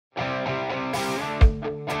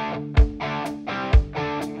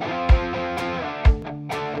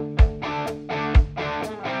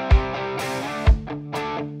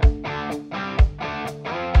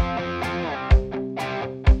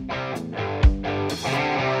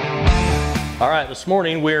All right, this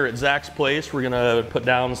morning we're at Zach's place. We're gonna put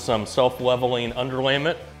down some self-leveling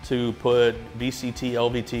underlayment to put VCT,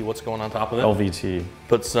 LVT, what's going on top of it? LVT.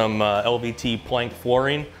 Put some LVT plank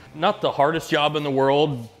flooring. Not the hardest job in the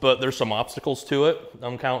world, but there's some obstacles to it.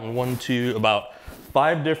 I'm counting about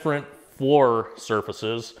 5 different floor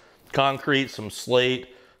surfaces. Concrete, some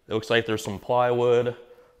slate. It looks like there's some plywood,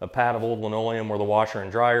 a pad of old linoleum where the washer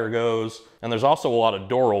and dryer goes. And there's also a lot of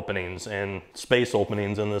door openings and space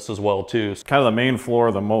openings in this as well too. Kind of the main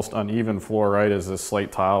floor, the most uneven floor, right, is this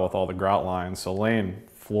slate tile with all the grout lines. So laying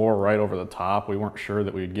floor right over the top, we weren't sure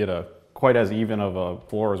that we'd get quite as even of a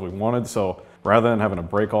floor as we wanted. So rather than having to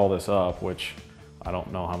break all this up, which I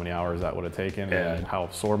don't know how many hours that would have taken and how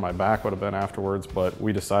sore my back would have been afterwards, but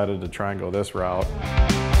we decided to try and go this route.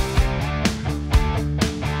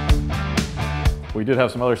 We did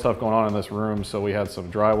have some other stuff going on in this room, so we had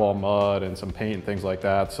some drywall mud and some paint and things like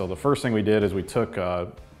that. So the first thing we did is we took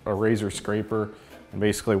a razor scraper and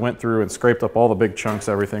basically went through and scraped up all the big chunks,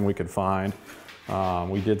 everything we could find.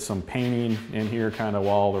 We did some painting in here kind of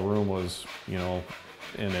while the room was, you know,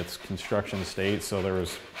 in its construction state. So there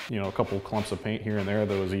was, you know, a couple clumps of paint here and there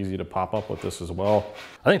that was easy to pop up with this as well.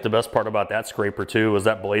 I think the best part about that scraper too is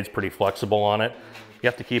that blade's pretty flexible on it. You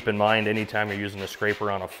have to keep in mind anytime you're using a scraper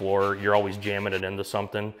on a floor, you're always jamming it into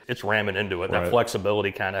something. It's ramming into it. Right. That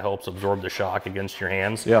flexibility kind of helps absorb the shock against your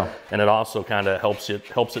hands. Yeah. And it also kind of helps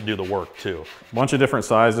it do the work too. A bunch of different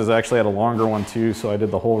sizes. I actually had a longer one too, so I did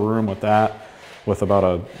the whole room with that, with about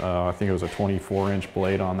I think it was a 24-inch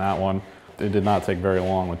blade on that one. It did not take very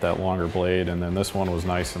long with that longer blade, and then this one was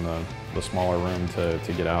nice in the smaller room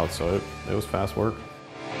to get out, so it was fast work.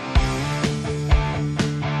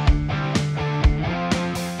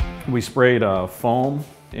 We sprayed foam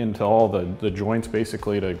into all the joints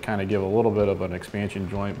basically to kind of give a little bit of an expansion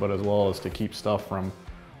joint, but as well as to keep stuff from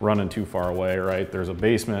running too far away, right? There's a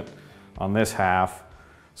basement on this half,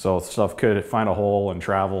 so stuff could find a hole and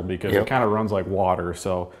travel because it kind of runs like water.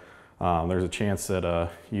 So there's a chance that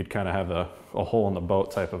you'd kind of have a hole in the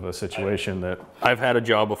boat type of a situation. I've had a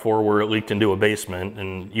job before where it leaked into a basement,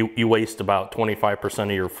 and you waste about 25%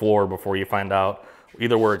 of your floor before you find out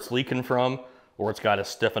either where it's leaking from or it's got to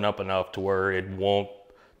stiffen up enough to where it won't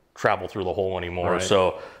travel through the hole anymore. Right.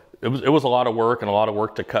 So it was a lot of work, and a lot of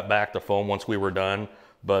work to cut back the foam once we were done.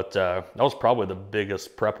 But that was probably the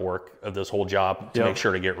biggest prep work of this whole job to make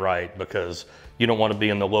sure to get right, because you don't want to be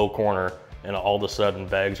in the low corner and all of a sudden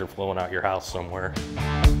bags are flowing out your house somewhere.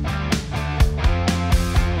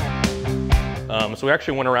 So we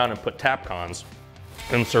actually went around and put tap cons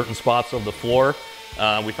in certain spots of the floor.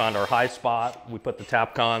 We found our high spot. We put the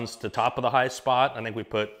tap cons to top of the high spot. I think we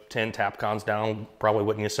put 10 tap cons down, probably,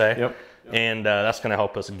 wouldn't you say? Yep. And that's gonna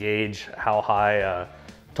help us gauge how high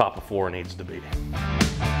top of floor needs to be.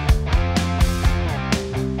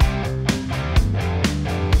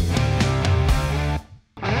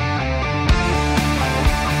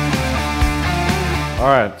 All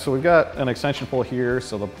right, so we've got an extension pole here.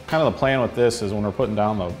 So the plan with this is when we're putting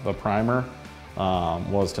down the primer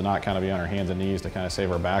was to not kind of be on our hands and knees, to kind of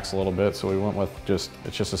save our backs a little bit. So we went with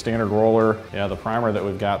it's just a standard roller. Yeah, the primer that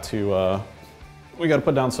we've got we got to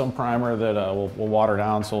put down some primer that we'll water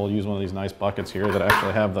down. So we'll use one of these nice buckets here that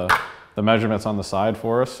actually have the measurements on the side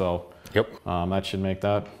for us. So that should make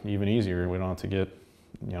that even easier. We don't have to get,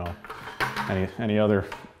 you know, any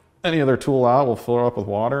other tool out. We'll fill her up with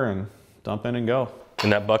water and dump in and go.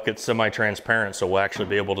 And that bucket's semi-transparent, so we'll actually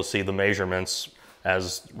be able to see the measurements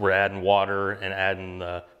as we're adding water and adding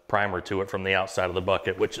the primer to it from the outside of the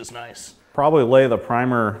bucket, which is nice. Probably lay the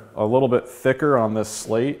primer a little bit thicker on this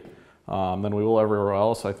slate than we will everywhere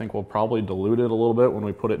else. I think we'll probably dilute it a little bit when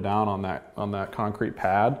we put it down on that concrete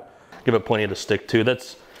pad. Give it plenty to stick to.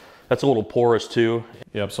 That's a little porous too.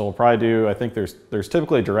 Yep, so we'll probably do, I think there's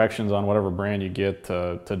typically directions on whatever brand you get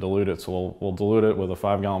to dilute it. So we'll dilute it with a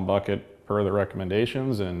 5-gallon bucket per the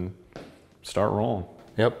recommendations and start rolling.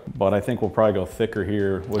 Yep. But I think we'll probably go thicker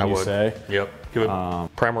here, wouldn't you say? Yep. Give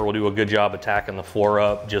it, primer will do a good job attacking the floor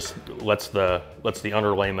up, just lets the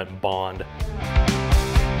underlayment bond.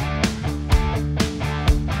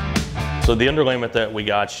 So the underlayment that we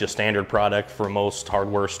got is just standard product for most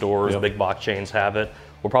hardware stores. Big box chains have it.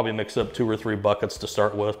 We'll probably mix up 2 or 3 buckets to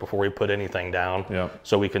start with before we put anything down.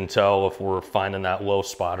 So we can tell if we're finding that low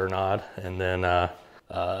spot or not. And then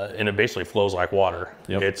and it basically flows like water.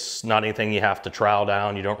 It's not anything you have to trowel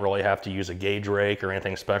down. You don't really have to use a gauge rake or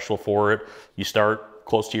anything special for it. You start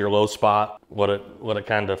close to your low spot, let it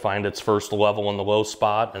kind of find its first level in the low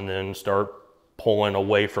spot, and then start pulling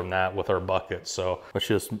away from that with our bucket. So let's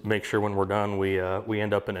just make sure when we're done we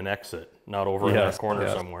end up in an exit, not over in that corner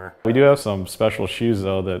somewhere. We do have some special shoes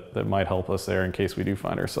though that might help us there in case we do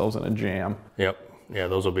find ourselves in a jam. Yep. Yeah,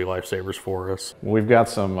 those will be lifesavers for us. We've got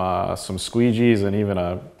some squeegees and even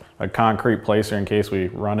a concrete placer in case we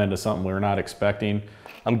run into something we're not expecting.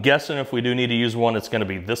 I'm guessing if we do need to use one, it's going to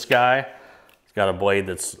be this guy. It's got a blade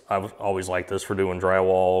that's, I've always liked this for doing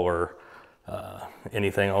drywall or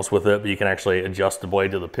anything else with it, but you can actually adjust the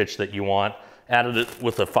blade to the pitch that you want. Added it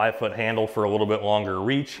with a 5-foot handle for a little bit longer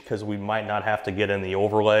reach because we might not have to get in the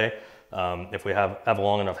overlay if we have a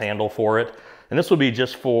long enough handle for it. And this would be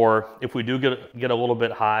just for, if we do get a little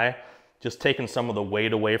bit high, just taking some of the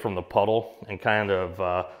weight away from the puddle and kind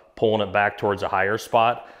of pulling it back towards a higher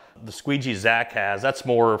spot. The squeegee Zach has, that's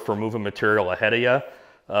more for moving material ahead of you.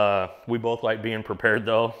 We both like being prepared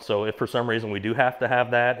though, so if for some reason we do have to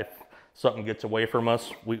have that, if something gets away from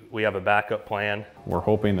us, we have a backup plan. We're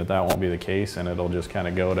hoping that won't be the case and it'll just kind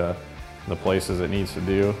of go to the places it needs to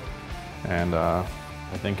do. And I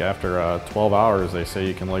think after 12 hours they say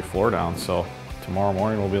you can lay floor down, so tomorrow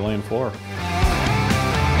morning we'll be laying floor.